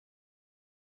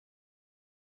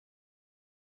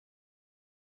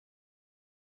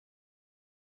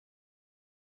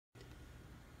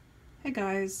Hey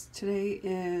guys, today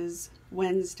is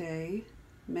Wednesday,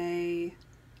 May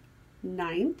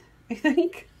 9th, I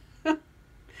think.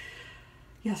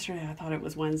 Yesterday I thought it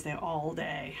was Wednesday all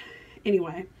day.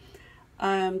 Anyway,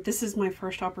 this is my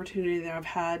first opportunity that I've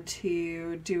had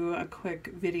to do a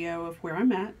quick video of where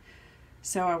I'm at.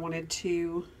 So I wanted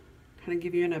to kind of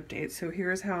give you an update. So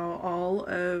here's how all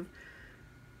of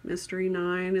Mystery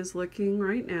 9 is looking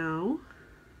right now,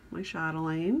 my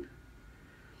chatelaine.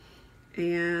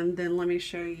 And then let me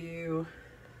show you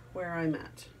where I'm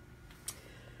at.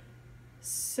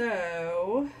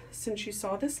 So, since you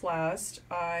saw this last,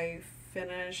 I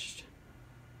finished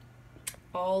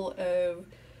all of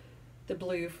the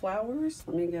blue flowers.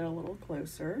 Let me get a little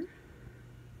closer.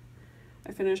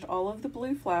 I finished all of the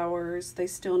blue flowers. They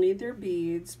still need their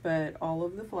beads, but all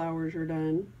of the flowers are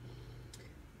done.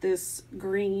 This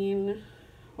green,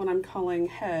 what I'm calling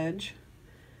hedge,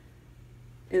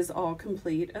 is all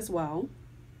complete as well.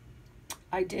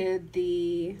 I did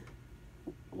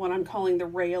what I'm calling the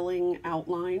railing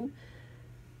outline.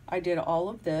 I did all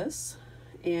of this,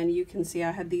 and you can see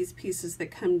I had these pieces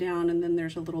that come down, and then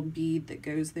there's a little bead that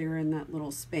goes there in that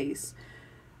little space,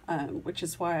 which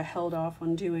is why I held off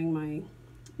on doing my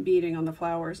beading on the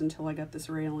flowers until I got this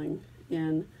railing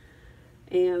in.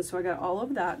 And so I got all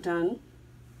of that done.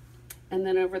 And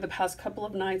then over the past couple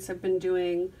of nights, I've been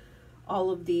doing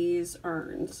all of these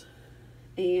urns,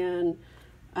 and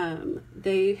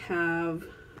they have,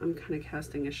 I'm kind of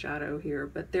casting a shadow here,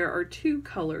 but there are two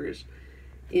colors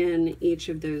in each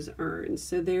of those urns.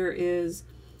 So there is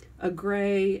a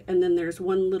gray, and then there's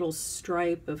one little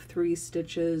stripe of 3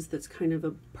 stitches that's kind of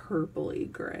a purpley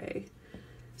gray.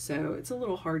 So it's a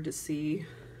little hard to see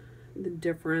the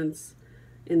difference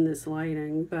in this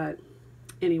lighting, but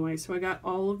anyway, so I got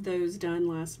all of those done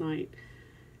last night.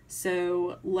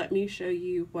 So let me show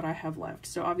you what I have left.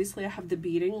 So obviously I have the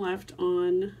beading left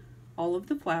on all of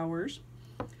the flowers.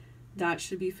 That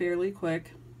should be fairly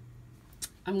quick.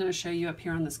 I'm going to show you up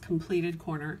here on this completed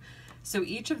corner. So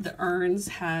each of the urns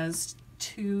has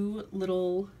 2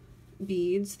 little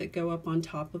beads that go up on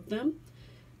top of them.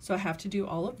 So I have to do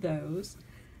all of those.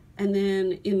 And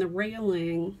then in the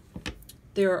railing,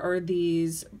 there are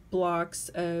these blocks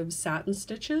of satin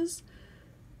stitches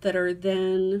that are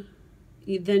then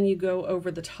you go over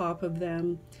the top of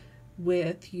them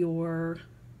with your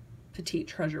petite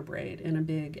treasure braid in a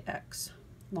big X,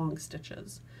 long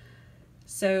stitches.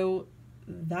 So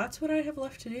that's what I have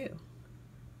left to do.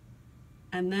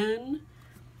 And then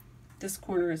this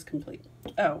corner is complete.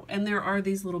 Oh, and there are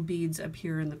these little beads up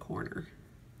here in the corner.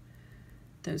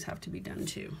 Those have to be done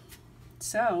too.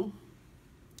 So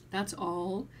that's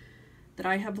all that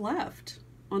I have left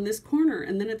on this corner,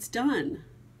 and then it's done.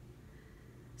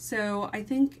 So I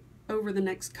think over the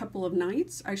next couple of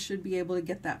nights, I should be able to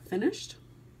get that finished.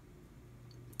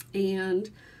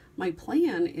 And my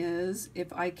plan is,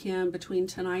 if I can, between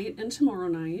tonight and tomorrow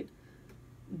night,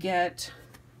 get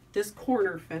this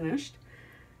corner finished,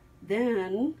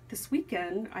 then this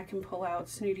weekend I can pull out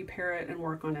Snooty Parrot and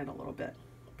work on it a little bit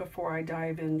before I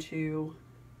dive into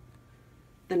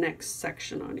the next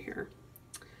section on here.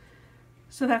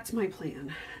 So that's my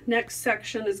plan. Next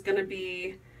section is going to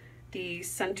be the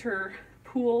center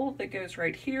pool that goes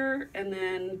right here, and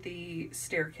then the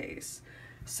staircase.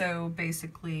 So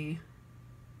basically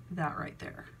that right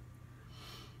there.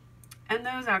 And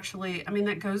those actually, I mean,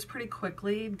 that goes pretty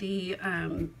quickly. The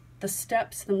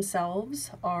steps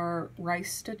themselves are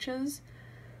rice stitches,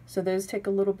 so those take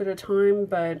a little bit of time,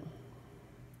 but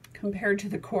compared to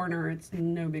the corner, it's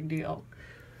no big deal.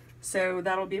 So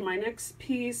that'll be my next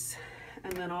piece,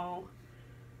 and then I'll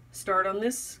start on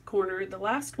this corner, the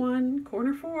last one,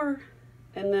 corner 4,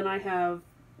 and then I have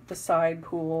the side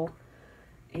pool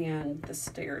and the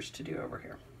stairs to do over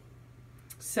here.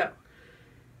 So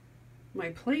my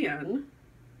plan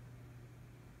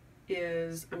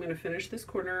is I'm going to finish this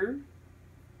corner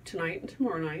tonight and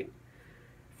tomorrow night.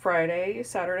 Friday,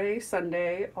 Saturday,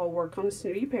 Sunday, I'll work on the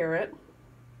Snooty Parrot.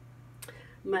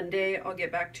 Monday, I'll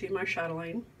get back to my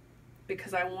chatelaine,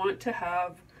 because I want to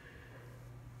have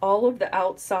all of the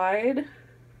outside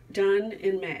done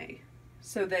in May,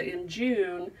 so that in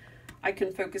June I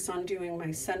can focus on doing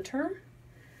my center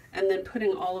and then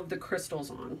putting all of the crystals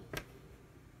on.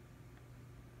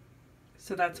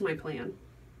 So that's my plan.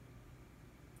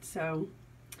 So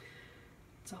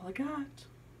that's all I got.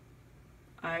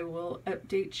 I will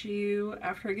update you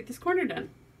after I get this corner done.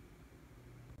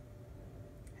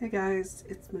 Hey guys,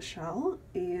 it's Michelle,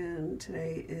 and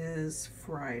today is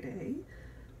Friday,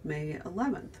 May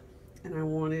 11th, and I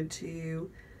wanted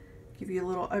to give you a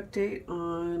little update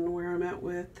on where I'm at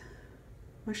with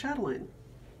my chatelaine.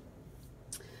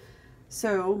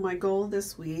 So my goal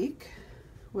this week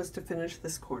was to finish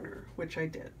this corner, which I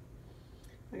did.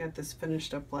 I got this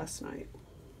finished up last night.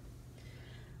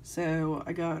 So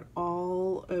I got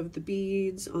all of the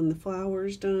beads on the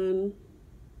flowers done.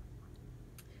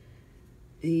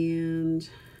 And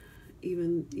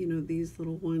even, you know, these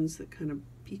little ones that kind of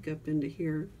peek up into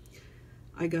here.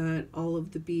 I got all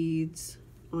of the beads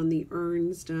on the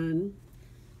urns done,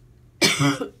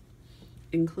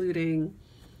 including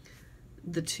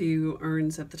the 2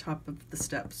 urns at the top of the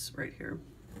steps right here.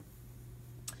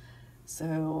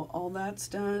 So all that's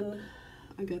done.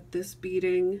 I got this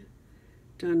beading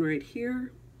done right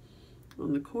here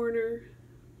on the corner.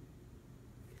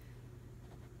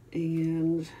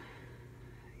 And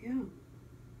yeah,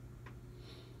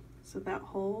 so that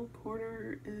whole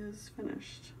corner is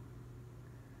finished.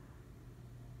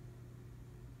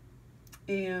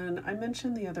 And I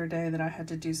mentioned the other day that I had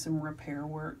to do some repair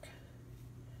work.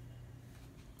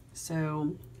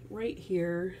 So right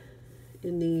here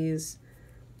in these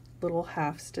little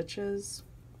half stitches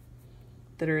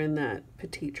that are in that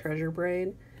petite treasure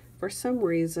braid, for some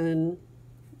reason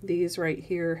these right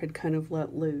here had kind of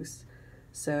let loose.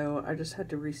 So I just had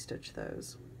to restitch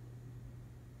those.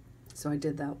 So I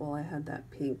did that while I had that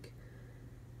pink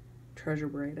treasure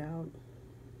braid out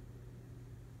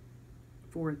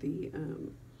for the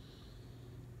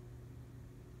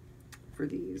for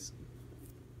these.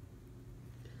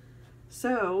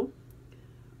 So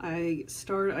I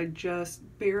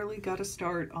just barely got a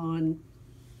start on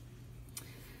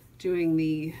doing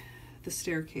the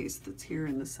staircase that's here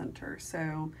in the center.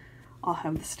 So I'll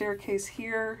have the staircase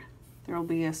here. There'll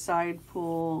be a side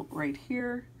pull right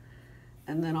here,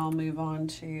 and then I'll move on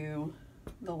to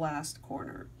the last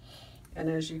corner. And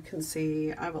as you can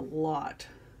see, I have a lot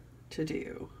to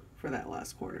do for that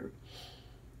last corner.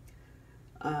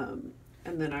 And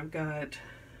then I've got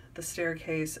the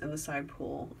staircase and the side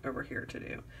pull over here to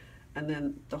do. And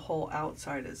then the whole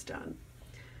outside is done.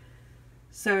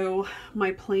 So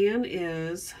my plan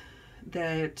is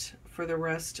that for the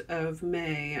rest of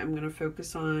May, I'm going to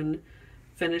focus on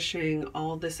finishing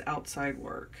all this outside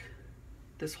work,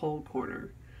 this whole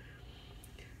corner,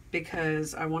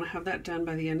 because I want to have that done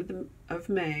by the end of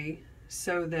May,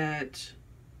 so that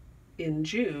in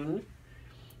June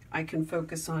I can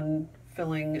focus on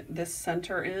filling this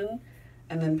center in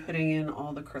and then putting in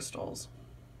all the crystals.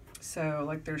 So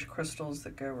like there's crystals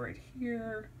that go right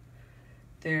here.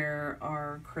 There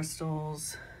are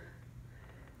crystals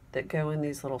that go in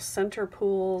these little center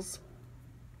pools.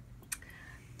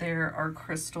 There are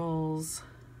crystals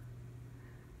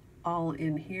all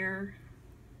in here.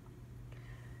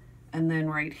 And then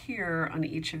right here on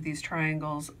each of these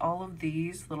triangles, all of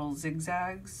these little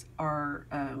zigzags are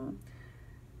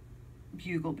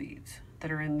bugle beads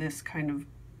that are in this kind of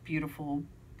beautiful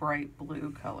bright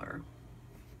blue color.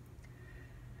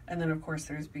 And then of course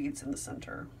there's beads in the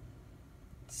center.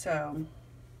 So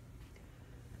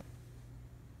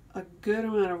a good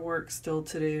amount of work still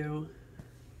to do.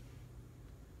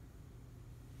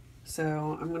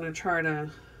 So I'm going to try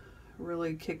to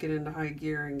really kick it into high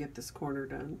gear and get this corner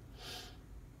done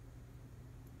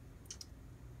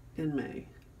in May.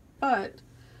 But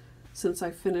since I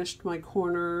finished my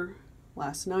corner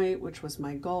last night, which was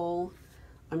my goal,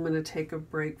 I'm going to take a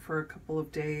break for a couple of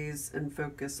days and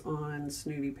focus on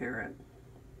Snooty Parrot,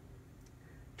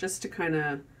 just to kind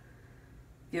of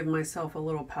give myself a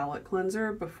little palette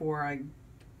cleanser before I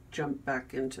jump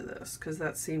back into this, because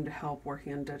that seemed to help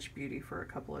working on Dutch Beauty for a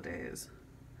couple of days.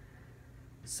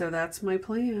 So that's my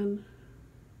plan,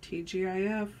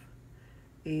 TGIF,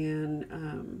 and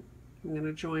I'm going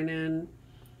to join in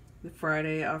the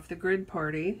Friday off the grid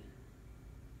party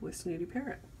with Snooty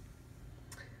Parrot.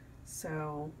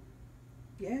 So,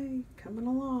 yay, coming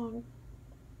along.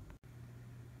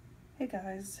 Hey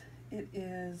guys, it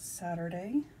is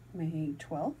Saturday, May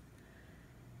 12th,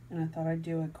 and I thought I'd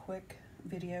do a quick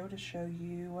video to show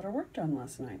you what I worked on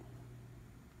last night.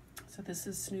 So this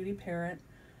is Snooty Parrot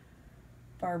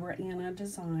Barbara Anna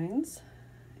Designs,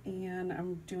 and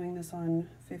I'm doing this on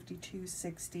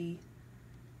 5260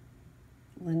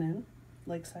 linen,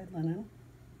 lakeside linen,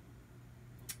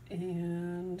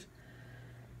 and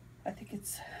I think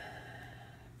it's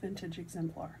vintage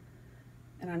exemplar,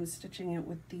 and I'm stitching it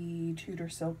with the Tudor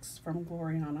silks from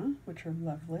Gloriana, which are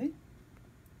lovely.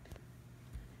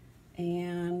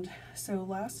 And so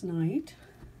last night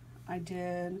I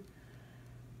did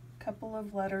a couple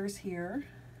of letters here,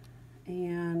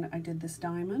 and I did this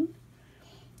diamond,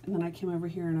 and then I came over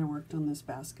here and I worked on this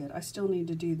basket. I still need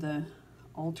to do the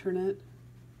alternate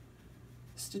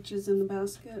stitches in the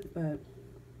basket, but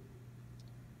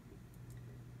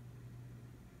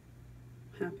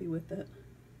I'm happy with it.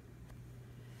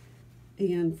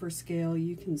 And for scale,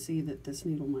 you can see that this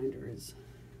needle minder is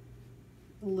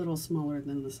a little smaller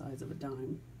than the size of a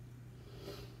dime.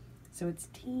 So it's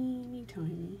teeny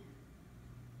tiny.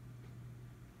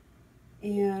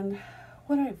 And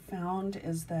what I found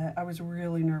is that I was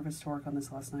really nervous to work on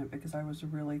this last night because I was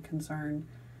really concerned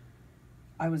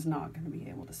I was not going to be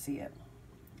able to see it.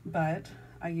 But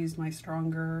I used my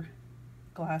stronger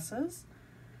glasses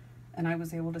and I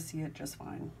was able to see it just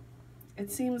fine.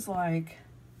 It seems like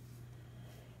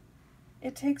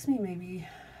it takes me maybe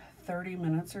 30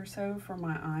 minutes or so for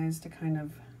my eyes to kind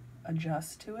of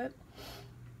adjust to it.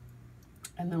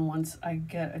 And then once I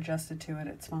get adjusted to it,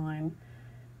 it's fine.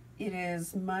 It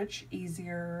is much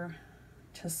easier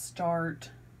to start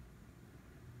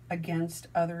against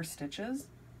other stitches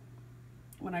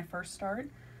when I first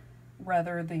start,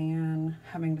 rather than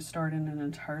having to start in an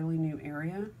entirely new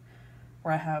area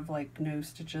where I have like no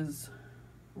stitches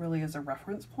really as a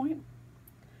reference point.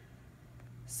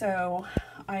 So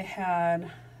I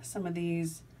had some of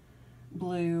these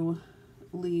blue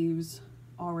leaves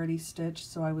already stitched,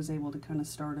 so I was able to kind of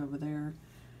start over there,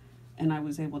 and I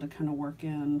was able to kind of work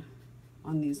in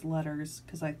on these letters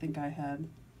because I think I had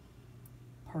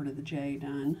part of the J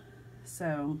done.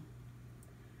 So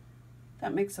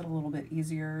that makes it a little bit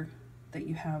easier that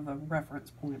you have a reference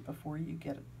point before you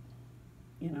get,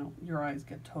 your eyes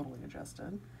get totally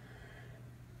adjusted.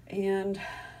 And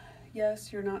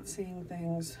yes, you're not seeing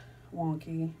things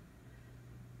wonky.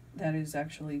 That is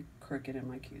actually crooked in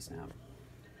my Q-snap.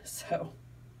 So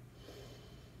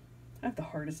I have the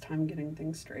hardest time getting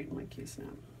things straight in my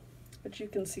Q-snap. But you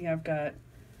can see I've got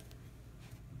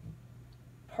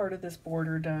part of this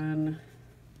border done.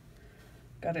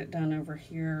 Got it done over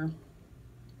here.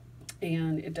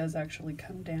 And it does actually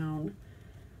come down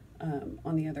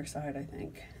on the other side, I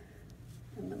think.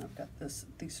 And then I've got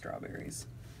these strawberries.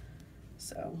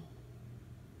 So,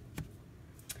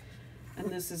 and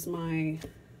this is my,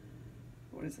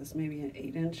 what is this, maybe an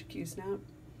 8-inch Q-snap.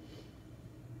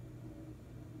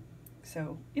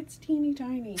 So it's teeny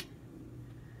tiny,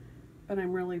 but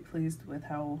I'm really pleased with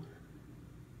how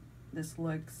this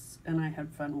looks, and I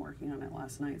had fun working on it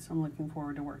last night, so I'm looking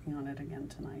forward to working on it again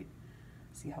tonight,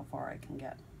 see how far I can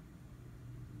get.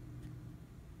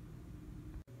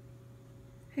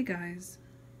 Hey guys,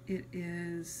 it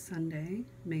is Sunday,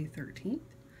 May 13th,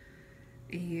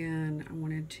 and I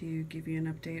wanted to give you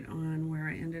an update on where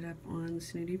I ended up on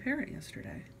Snooty Parrot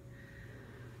yesterday.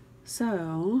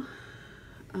 So,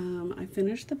 I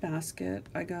finished the basket.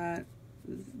 I got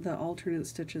the alternate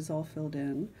stitches all filled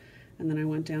in, and then I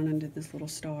went down and did this little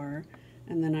star,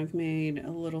 and then I've made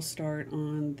a little start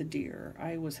on the deer.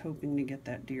 I was hoping to get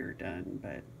that deer done,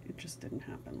 but it just didn't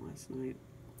happen last night.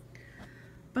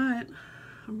 But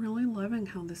I'm really loving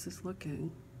how this is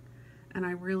looking, and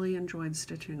I really enjoyed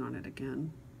stitching on it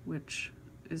again, which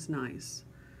is nice.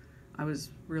 I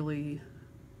was really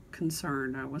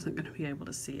concerned I wasn't going to be able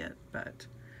to see it, but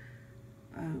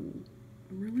I'm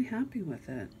really happy with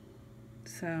it.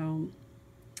 So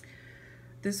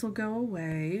this will go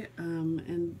away,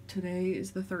 and today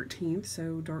is the 13th,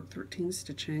 so dark 13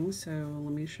 stitching. So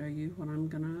let me show you what I'm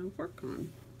gonna work on.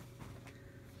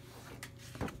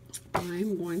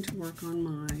 I'm going to work on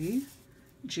my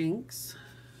Jinx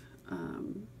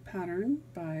pattern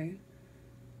by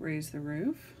Raise the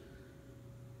Roof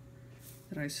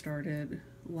that I started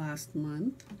last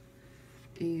month,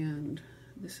 and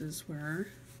this is where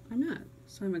I'm at.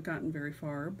 So I haven't gotten very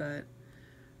far, but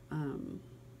I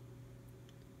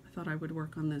thought I would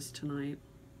work on this tonight,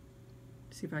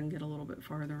 see if I can get a little bit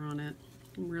farther on it.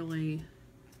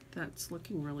 That's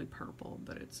looking really purple,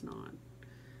 but it's not.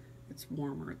 It's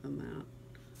warmer than that.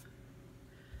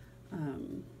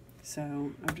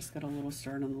 So I've just got a little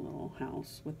start on the little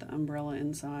house with the umbrella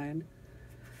inside.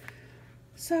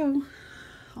 So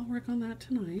I'll work on that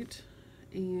tonight,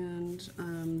 and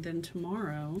then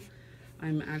tomorrow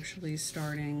I'm actually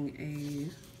starting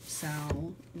a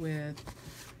sal with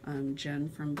Jen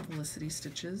from Felicity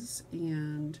Stitches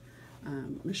and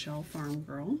Michelle Farm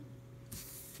Girl,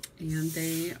 and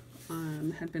they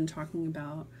had been talking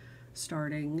about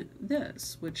starting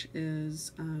this, which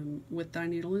is with Dye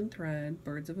Needle and Thread,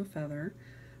 Birds of a Feather.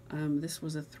 This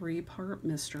was a 3-part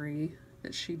mystery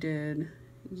that she did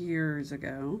years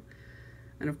ago,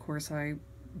 and of course I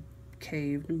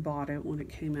caved and bought it when it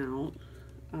came out.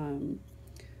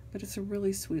 But it's a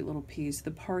really sweet little piece.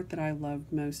 The part that I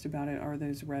loved most about it are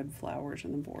those red flowers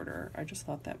in the border. I just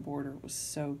thought that border was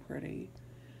so pretty.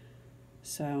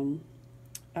 So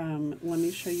let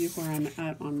me show you where I'm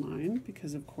at on mine,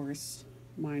 because of course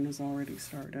mine is already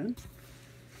started.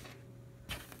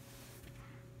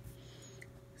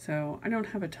 So I don't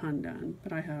have a ton done,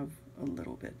 but I have a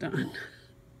little bit done.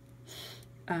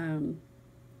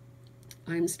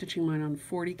 I'm stitching mine on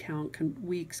 40 count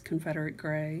weeks Confederate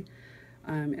gray.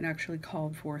 It actually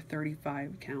called for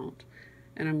 35 count,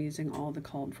 and I'm using all the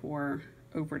called for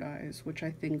overdyes, which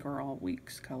I think are all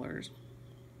weeks colors.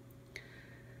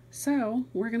 So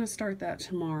we're going to start that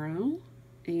tomorrow,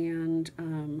 and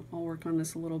I'll work on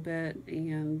this a little bit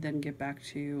and then get back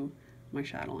to my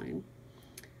chatelaine.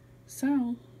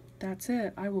 So that's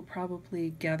it. I will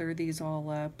probably gather these all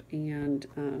up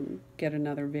and get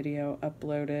another video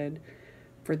uploaded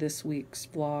for this week's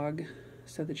vlog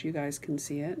so that you guys can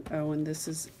see it. Oh, and this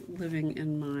is living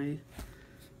in my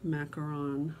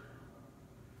macaron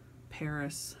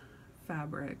Paris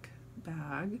fabric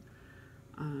bag.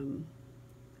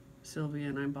 Sylvia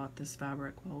and I bought this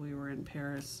fabric while we were in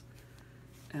Paris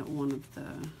at one of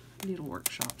the needlework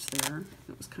shops there.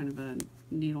 It was kind of a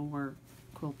needlework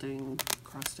quilting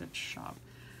cross-stitch shop.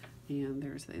 And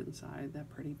there's the inside, that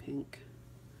pretty pink.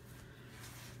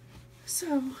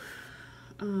 So,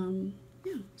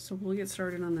 yeah, so we'll get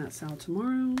started on that sal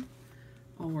tomorrow.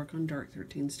 I'll work on dark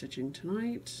 13 stitching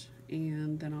tonight,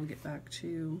 and then I'll get back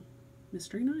to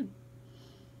Mystery 9.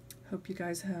 Hope you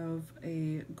guys have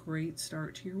a great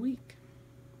start to your week.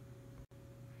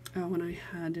 Oh, and I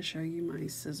had to show you my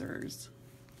scissors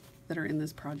that are in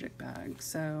this project bag.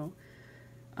 So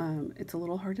it's a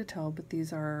little hard to tell, but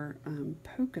these are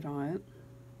polka dot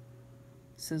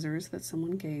scissors that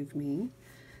someone gave me.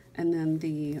 And then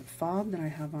the fob that I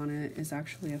have on it is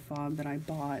actually a fob that I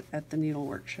bought at the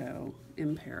needlework show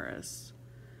in Paris.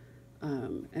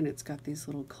 And it's got these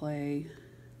little clay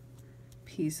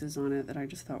pieces on it that I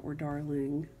just thought were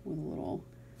darling, with a little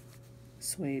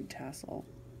suede tassel.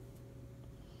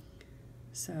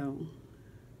 So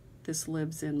this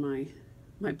lives in my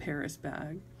Paris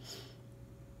bag.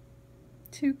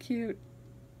 Too cute.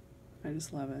 I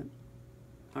just love it.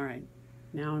 All right,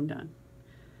 now I'm done.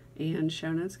 And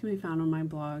show notes can be found on my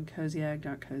blog,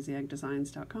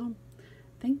 cozyegg.cozyeggdesigns.com.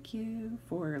 Thank you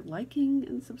for liking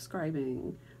and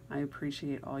subscribing. I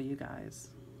appreciate all you guys.